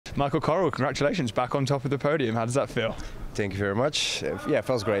Michael KORREL, congratulations, back on top of the podium. How does that feel? Thank you very much. Yeah, it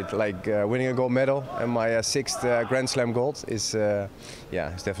feels great. Like winning a gold medal and my sixth Grand Slam gold is,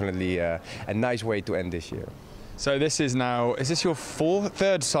 it's definitely a nice way to end this year. So this is now, is this your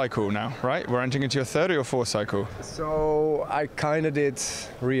third cycle now, right? We're entering into your third or your fourth cycle? So I kind of did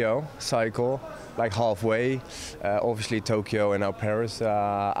Rio cycle, like halfway. Obviously Tokyo and now Paris.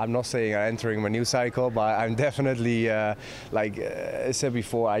 I'm not saying I'm entering my new cycle, but I'm definitely, like I said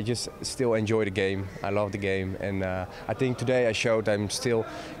before, I just still enjoy the game. I love the game, and I think today I showed I'm still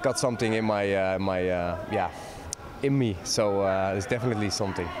got something in my, in me. So it's definitely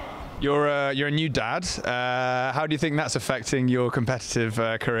something. You're a new dad. How do you think that's affecting your competitive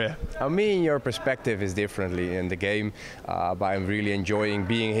career? I mean, your perspective is differently in the game, but I'm really enjoying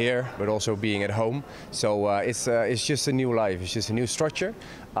being here, but also being at home. So it's just a new life. It's just a new structure.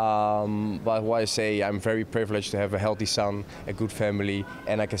 But what I say, I'm very privileged to have a healthy son, a good family,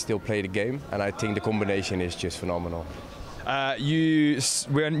 and I can still play the game. And I think the combination is just phenomenal.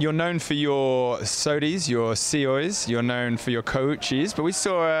 You're known for your sodis, your COs, you're known for your coaches, but we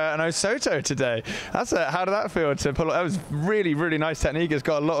saw an Osoto today. How did that feel to pull? That was really, really nice technique. It's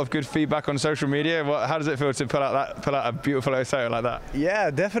got a lot of good feedback on social media. How does it feel to pull out a beautiful Osoto like that?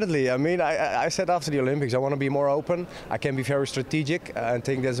 Yeah, definitely. I mean, I said after the Olympics, I want to be more open. I can be very strategic. I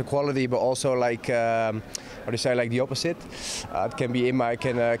think there's a quality, but also like, how do you say, like the opposite. It can be in my,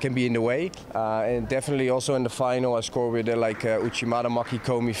 can be in the way, and definitely also in the final I scored with like Uchimata Maki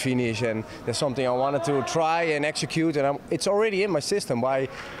Komi finish, and there's something I wanted to try and execute, and it's already in my system, but I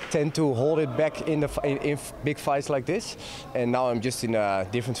tend to hold it back in big fights like this, and now I'm just in a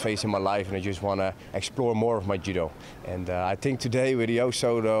different phase in my life, and I just want to explore more of my judo. And I think today with the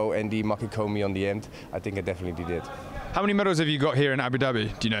Osoto and the Maki Komi on the end, I think I definitely did. How many medals have you got here in Abu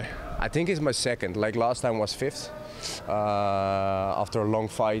Dhabi, do you know? I think it's my second. Like last time was fifth. After a long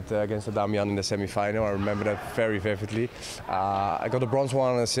fight against Damian in the semi-final, I remember that very vividly. I got a bronze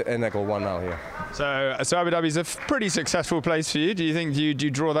one and I got one now here. So Abu Dhabi is a pretty successul place for you. Do you think do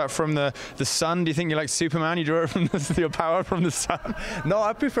you draw that from the sun? Do you think you're like Superman? You draw it from your power from the sun? No,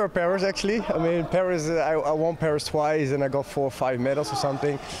 I prefer Paris actually. I mean, Paris. I won Paris twice and I got 4 or 5 medals or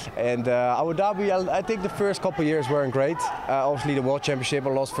something. And Abu Dhabi, I think the first couple of years weren't great. Obviously, the World Championship, I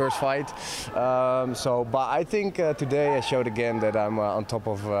lost first fight. But I think today I showed again that I'm on top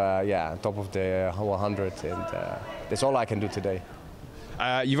of on top of the 100, and that's all I can do today.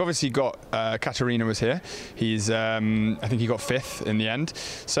 You've obviously got Katarina was here. He's I think he got 5th in the end.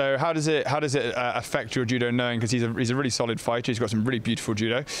 So how does it affect your judo, knowing, because he's a really solid fighter. He's got some really beautiful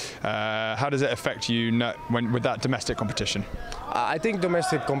judo. How does it affect you with that domestic competition? I think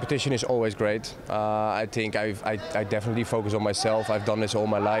domestic competition is always great. I think I definitely focus on myself. I've done this all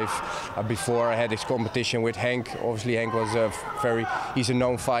my life. Before I had this competition with Henk. Obviously Henk was he's a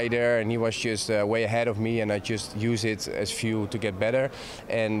known fighter, and he was just way ahead of me, and I just use it as fuel to get better.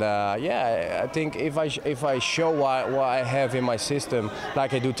 And I think if I show what I have in my system,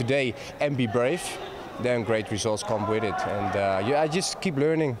 like I do today, and be brave, then great results come with it. And I just keep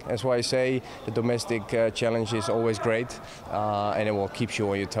learning. That's why I say the domestic challenge is always great, and it will keep you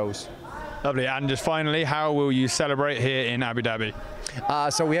on your toes. Lovely. And just finally, how will you celebrate here in Abu Dhabi?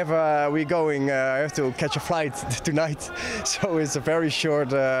 So I have to catch a flight tonight, so it's a very short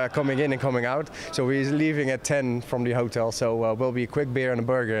coming in and coming out. So we're leaving at 10 from the hotel, so we'll be a quick beer and a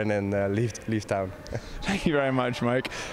burger and then leave town. Thank you very much, Mike.